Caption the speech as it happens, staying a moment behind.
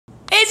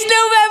It's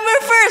November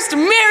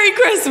 1st. Merry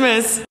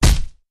Christmas.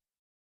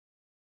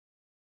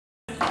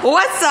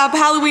 What's up?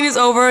 Halloween is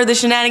over. The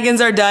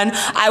shenanigans are done.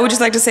 I would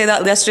just like to say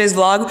that yesterday's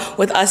vlog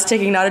with us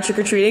taking Nada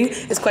trick-or-treating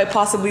is quite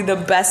possibly the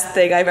best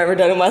thing I've ever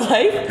done in my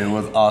life. It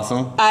was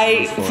awesome.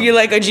 I feel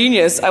like a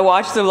genius. I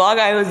watched the vlog.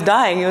 I was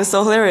dying. It was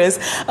so hilarious.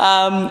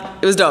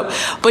 It was dope.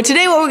 But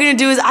today what we're going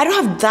to do is I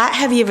don't have that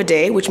heavy of a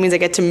day, which means I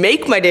get to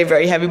make my day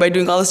very heavy by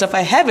doing all the stuff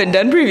I haven't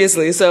done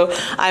previously. So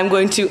I'm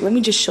going to, let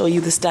me just show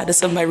you the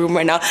status of my room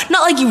right now.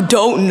 Not like you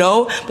don't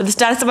know, but the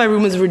status of my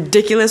room is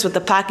ridiculous with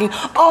the packing.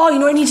 Oh, you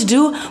know what I need to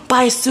do?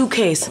 Buy a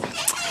suitcase.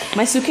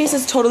 My suitcase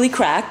is totally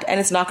cracked and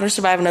it's not going to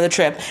survive another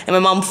trip. And my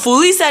mom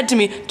fully said to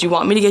me, do you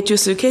want me to get you a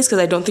suitcase? Because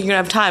I don't think you're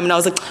going to have time. And I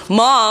was like,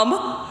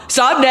 Mom,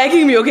 stop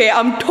nagging me, okay?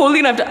 I'm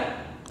totally going to have time.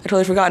 I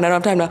totally forgot, and I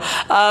don't have time now.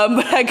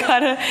 But I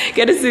gotta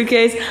get a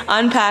suitcase,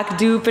 unpack,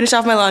 finish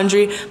off my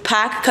laundry,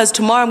 pack, because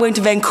tomorrow I'm going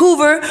to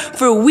Vancouver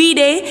for a wee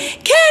day,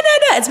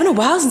 Canada. It's been a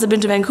while since I've been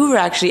to Vancouver,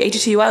 actually.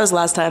 ATTUI was the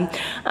last time.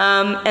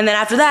 And then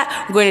after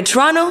that, we're going to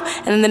Toronto,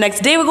 and then the next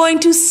day we're going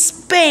to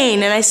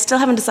Spain. And I still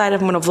haven't decided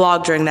if I'm gonna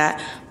vlog during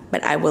that,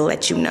 but I will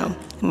let you know.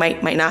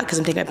 Might not, because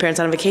I'm taking my parents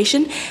on a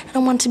vacation, and I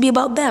want it to be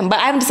about them. But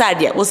I haven't decided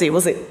yet. We'll see.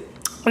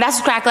 That's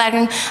what's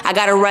crack-lacking. I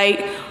gotta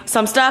write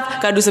some stuff,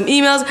 gotta do some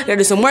emails, gotta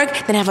do some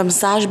work, then have a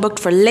massage booked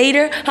for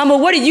later. Humble,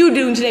 what are you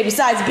doing today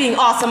besides being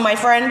awesome, my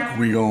friend?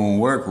 We gonna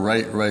work,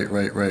 right,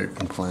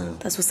 and plan.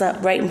 That's what's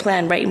up, write and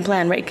plan,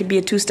 right? It could be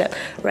a two-step.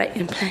 Write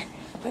and plan.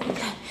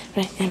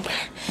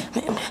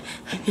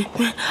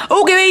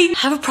 Okay, I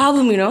have a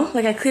problem, you know?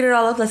 Like I cleared it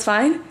all up, that's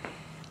fine.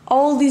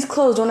 All these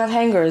clothes don't have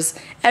hangers.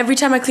 Every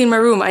time I clean my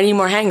room, I need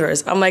more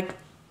hangers. I'm like,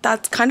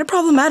 that's kind of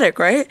problematic,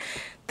 right?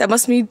 That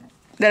must mean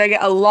that I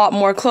get a lot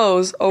more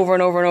clothes over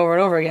and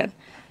over again.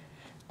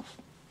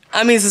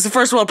 I mean, this is a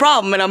first world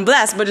problem and I'm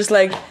blessed, but just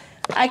like,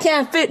 I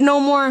can't fit no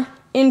more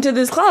into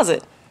this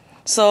closet.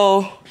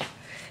 So,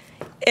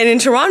 and in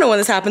Toronto when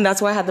this happened,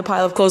 that's why I had the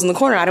pile of clothes in the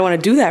corner. I don't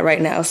want to do that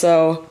right now,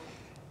 so.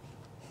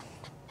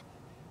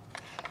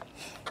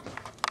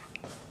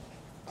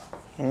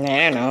 I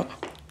don't know.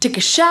 Took a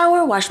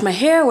shower, washed my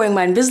hair, wearing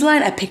my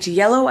Invisalign. I picked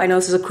yellow. I know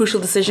this is a crucial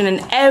decision, and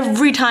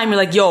every time you're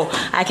like, yo,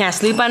 I can't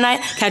sleep at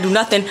night, can't do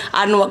nothing.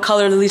 I don't know what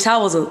color Lily's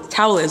towel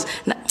is.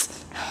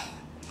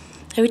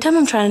 Every time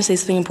I'm trying to say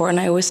something important,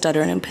 I always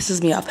stutter, and it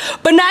pisses me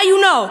off. But now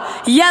you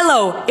know,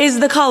 yellow is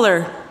the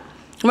color.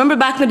 Remember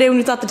back in the day when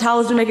you thought the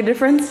towels didn't make a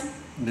difference?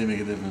 They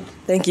make a difference.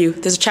 Thank you.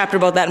 There's a chapter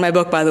about that in my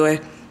book, by the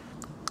way.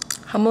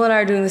 Humble and I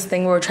are doing this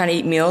thing where we're trying to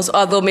eat meals,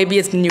 although maybe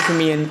it's new for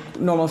me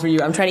and normal for you.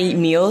 I'm trying to eat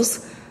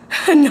meals.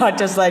 Not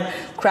just like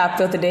crap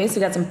throughout the day. So we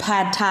got some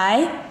pad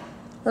thai.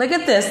 Look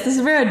at this. This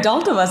is very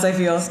adult of us, I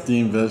feel.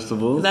 Steamed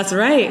vegetables. That's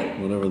right.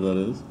 Whatever that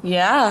is.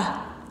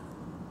 Yeah.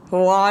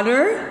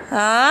 Water.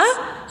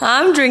 Huh?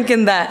 I'm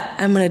drinking that.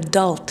 I'm an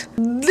adult.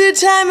 The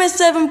time is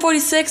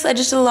 7:46. I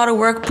just did a lot of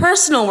work.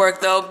 Personal work,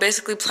 though.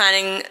 Basically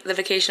planning the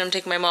vacation I'm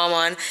taking my mom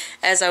on,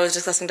 as I was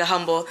discussing to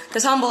Humble.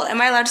 Because Humble,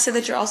 am I allowed to say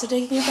that you're also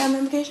taking your family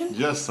on vacation?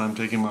 Yes, I'm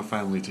taking my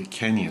family to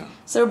Kenya.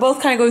 So we're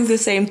both kind of going through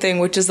the same thing,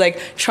 which is like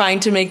trying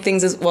to make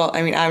things as, well,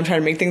 I mean, I'm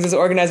trying to make things as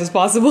organized as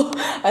possible.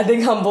 I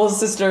think Humble's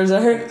sisters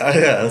are.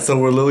 Yeah, so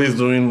where Lily's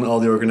doing all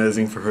the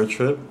organizing for her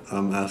trip,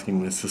 I'm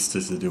asking my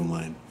sisters to do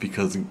mine.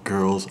 Because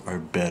girls are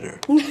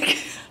better.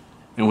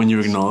 And when you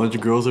acknowledge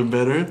girls are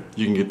better,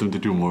 you can get them to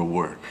do more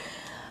work.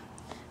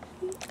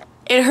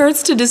 It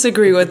hurts to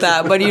disagree with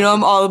that, but you know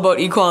I'm all about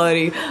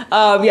equality.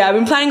 Yeah, I've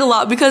been planning a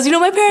lot because, you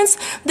know, my parents,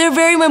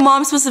 my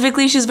mom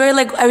specifically, she's very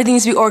like, everything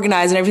needs to be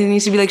organized and everything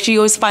needs to be like, she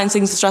always finds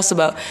things to stress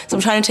about. So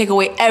I'm trying to take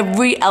away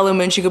every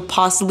element she could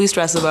possibly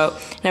stress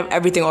about and have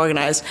everything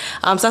organized.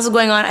 So that's what's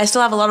going on. I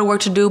still have a lot of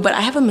work to do, but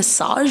I have a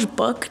massage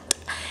booked.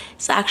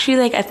 It's actually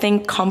like, I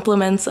think,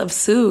 compliments of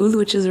Soothe,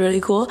 which is really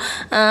cool. So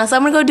I'm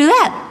gonna go do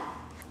that.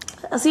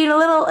 I'll see you in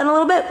a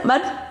little bit,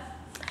 bud.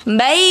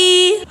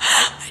 Bye.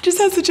 I just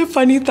had such a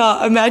funny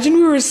thought. Imagine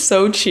we were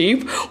so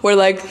cheap. We're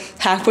like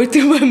halfway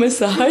through my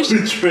massage.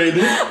 We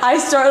traded. I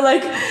start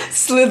like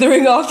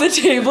slithering off the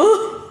table.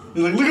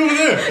 You're like, look over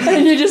there.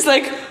 And you're just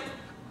like,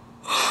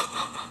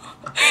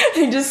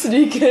 and just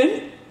sneak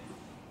in.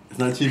 It's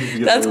not cheap if you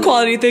get That's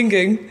quality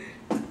thinking.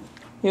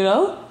 You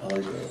know? I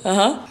like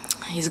that.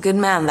 He's a good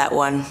man, that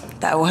one,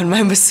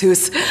 my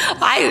masseuse.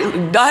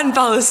 I done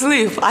fell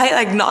asleep. I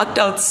like knocked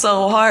out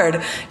so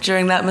hard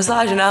during that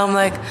massage, and now I'm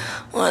like,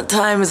 what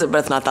time is it? But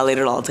it's not that late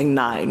at all. It's like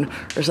 9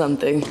 or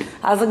something.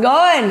 How's it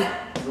going?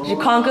 Did you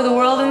conquer the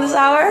world in this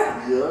hour?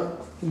 Yeah.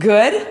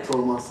 Good? I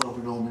told myself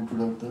we're gonna be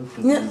productive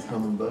because he's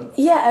coming back.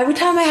 Yeah, every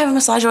time I have a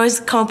massage, I always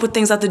come up with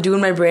things I have to do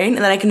in my brain,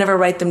 and then I can never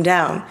write them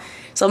down.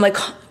 So I'm like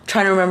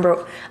trying to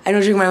remember. I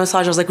know during my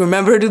massage, I was like,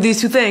 remember to do these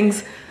 2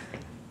 things.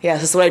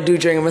 Yes, that's what I do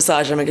during a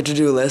massage. I make a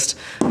to-do list.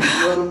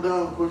 Write them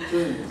down, quick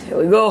thing. Here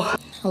we go.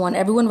 I want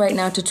everyone right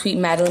now to tweet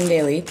Madeline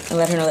Bailey and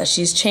let her know that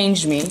she's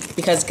changed me,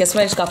 because guess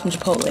what I just got from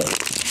Chipotle?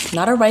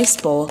 Not a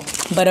rice bowl,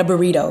 but a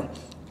burrito.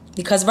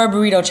 Because of our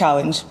burrito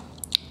challenge.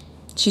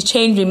 She's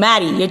changed me.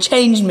 Maddie, you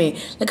changed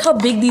me. Look how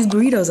big these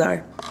burritos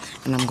are.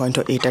 And I'm going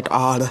to eat it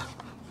all.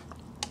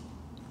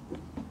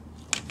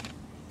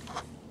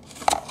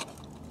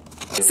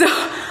 So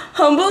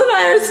Humble and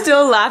I are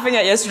still laughing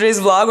at yesterday's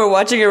vlog. We're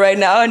watching it right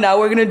now, and now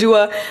we're gonna do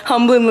a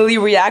Humble and Lily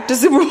react to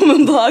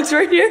Superwoman vlogs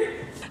right here.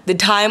 The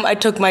time I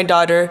took my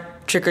daughter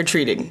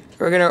trick-or-treating.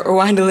 We're gonna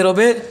rewind a little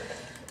bit.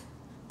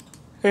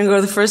 We're gonna go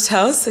to the first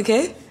house,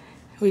 okay? Here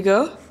we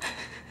go.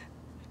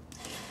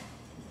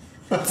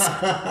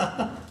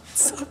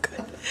 So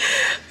good.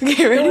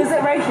 Okay, ready? Is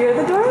it right here,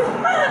 the door?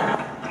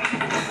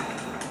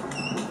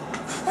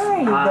 There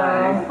you go.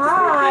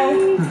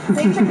 Hi.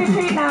 Say trick or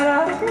treat,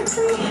 Nada. Trick or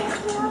treat.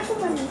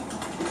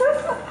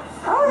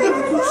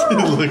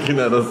 She's looking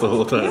at us the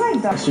whole time.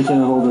 She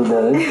can hold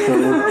her bag. So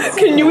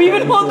Can you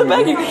even hold the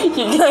bag?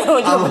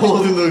 I'm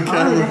holding the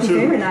camera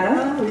too. Nada?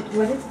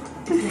 What is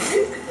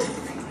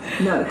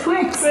No,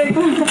 Twix.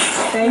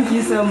 Thank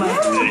you so much.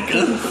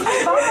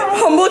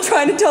 Humble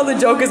trying to tell the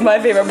joke is my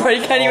favorite part.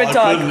 He can't even I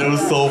talk. couldn't, it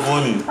was so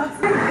funny.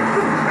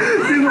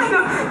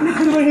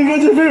 He's like,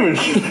 what's your favorite?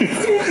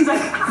 She's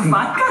like,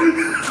 vodka?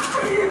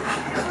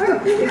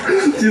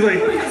 She's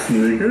like,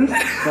 Snickers?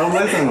 How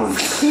nice am I?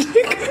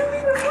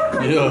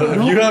 Yo,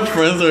 if you have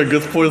friends that are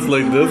good sports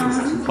like this,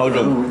 hug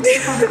them.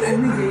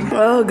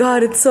 Oh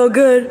God, it's so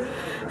good.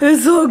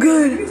 It's so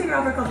good.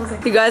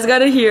 You guys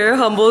gotta hear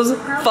Humble's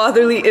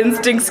fatherly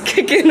instincts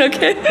kick in,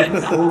 okay?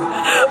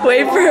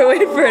 Wait for it,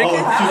 wait for it. Oh,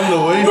 she's in the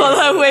way. Hold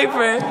on, wait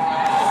for it.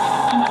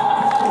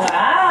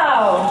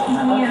 Wow.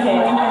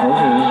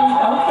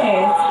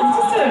 Okay. It's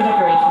just a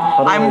decoration.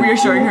 I'm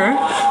reassuring her.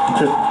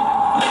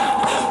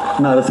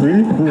 Nah, that's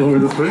me. Over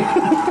this way.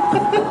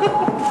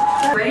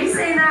 What do you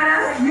say, Nada?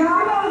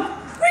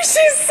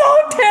 She's so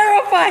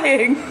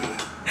terrifying.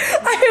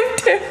 I am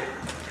terrified.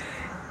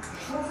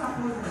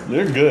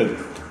 You're good.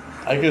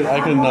 I could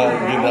not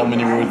get that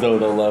many words out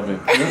without laughing.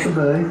 that's the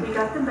bag. You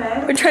got the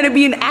bed. We're trying to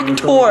be an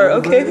actor,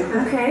 okay?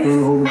 Okay.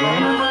 Hold the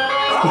bag.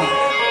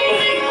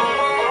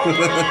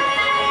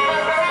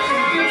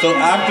 So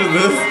after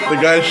this, the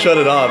guy shut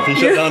it off. He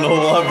shut down the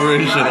whole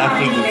operation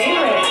after this.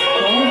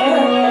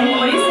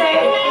 What do you say?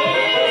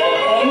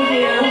 Thank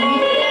you.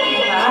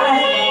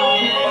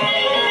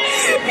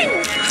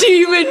 Bye.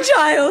 Demon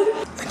child.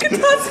 Look at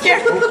that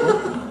scare.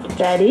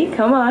 Daddy,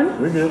 come on.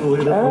 We're good. We'll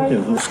leave that.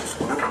 Okay.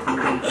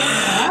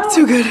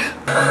 Too good.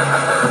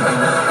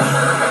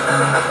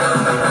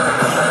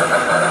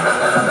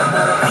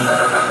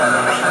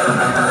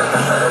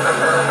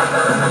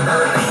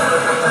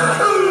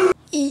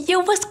 Yo,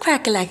 what's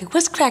crack-a-lack?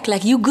 What's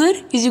crack-a-lack? You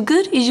good? Is you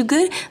good? Is you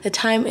good? The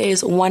time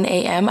is 1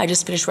 a.m. I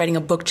just finished writing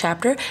a book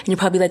chapter. And you're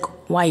probably like,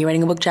 why are you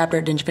writing a book chapter?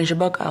 Didn't you finish your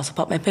book? I also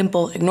popped my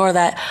pimple. Ignore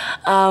that.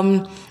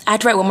 I had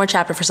to write one more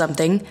chapter for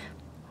something.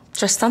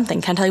 Just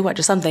something. Can't tell you what.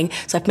 Just something.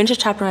 So I finished a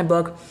chapter in my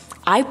book.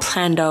 I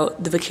planned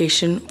out the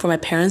vacation for my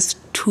parents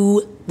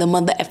to the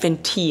mother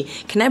effing T.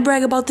 Can I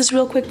brag about this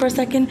real quick for a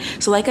second?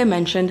 So like I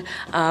mentioned,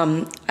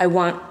 I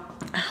want...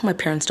 My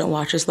parents don't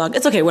watch this vlog.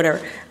 It's okay, whatever.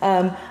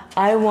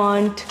 I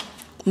want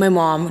my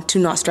mom to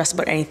not stress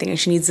about anything, and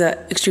she needs an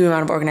extreme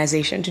amount of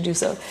organization to do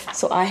so.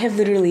 So I have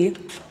literally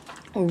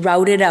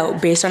routed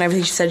out, based on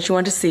everything she said she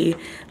wanted to see,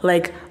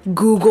 like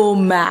Google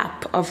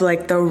map of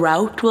like the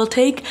route we'll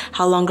take,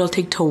 how long it'll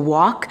take to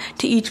walk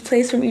to each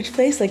place from each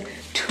place, like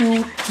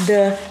to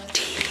the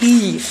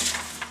T.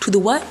 To the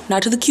what?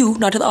 Not to the Q,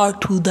 not to the R,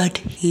 to the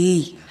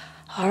T.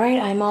 All right,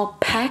 I'm all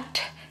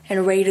packed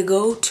and ready to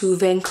go to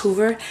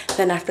Vancouver.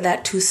 Then after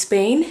that to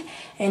Spain.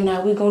 And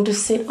now we're going to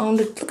sit on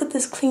the, look at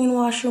this clean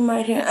washroom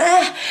right here.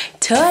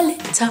 Toilet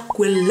talk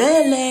with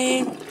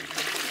Lily.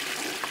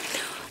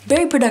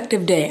 Very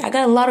productive day. I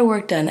got a lot of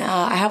work done.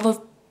 I have a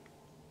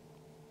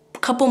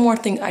couple more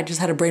things. I just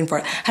had a brain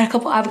fart. I have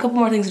a couple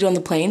more things to do on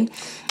the plane,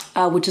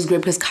 which is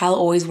great because Kyle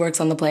always works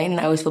on the plane, and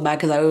I always feel bad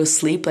because I always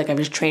sleep. Like I've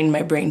just trained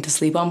my brain to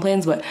sleep on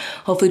planes, but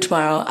hopefully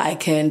tomorrow I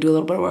can do a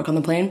little bit of work on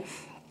the plane.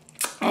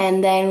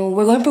 And then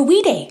we're going for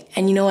Wee Day.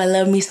 And you know I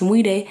love me some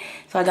Wee Day.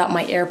 So I got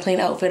my airplane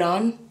outfit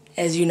on,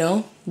 as you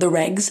know, the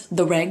regs.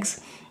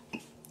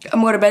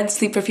 I'm going to bed,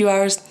 sleep for a few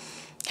hours,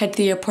 head to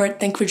the airport.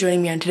 Thank you for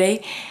joining me on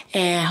today.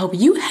 And I hope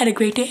you had a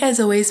great day as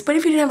always. But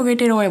if you didn't have a great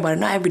day, don't worry about it.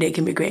 Not every day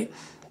can be great.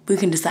 We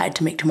can decide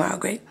to make tomorrow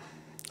great.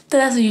 So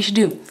that's what you should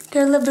do.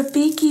 They're a little bit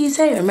fikeys.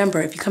 Hey,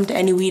 remember, if you come to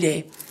any Wee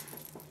Day,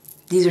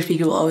 these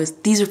Rafikas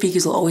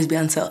will always be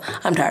on sale.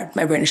 I'm tired.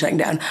 My brain is shutting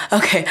down.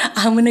 Okay,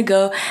 I'm gonna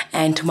go,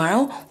 and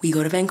tomorrow we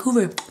go to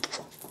Vancouver.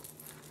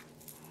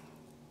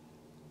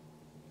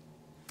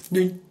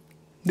 Ding,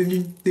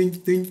 ding, ding,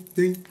 ding,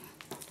 ding.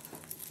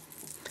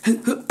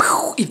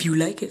 If you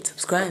like it,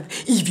 subscribe.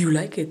 If you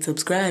like it,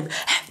 subscribe.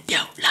 If you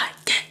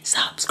like it,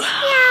 subscribe.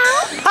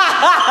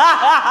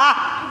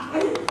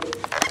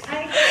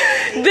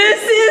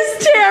 This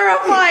is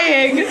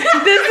terrifying.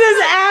 This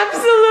is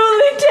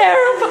absolutely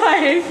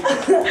terrifying.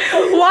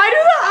 Why do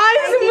the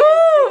eyes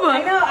move?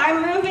 I know,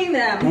 I'm moving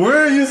them.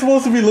 Where are you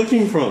supposed to be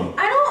looking from?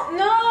 I don't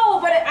know,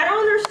 but I don't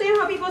understand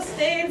how people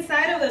stay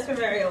inside of this for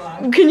very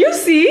long. Can you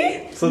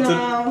see? So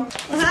No.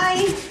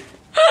 Hi.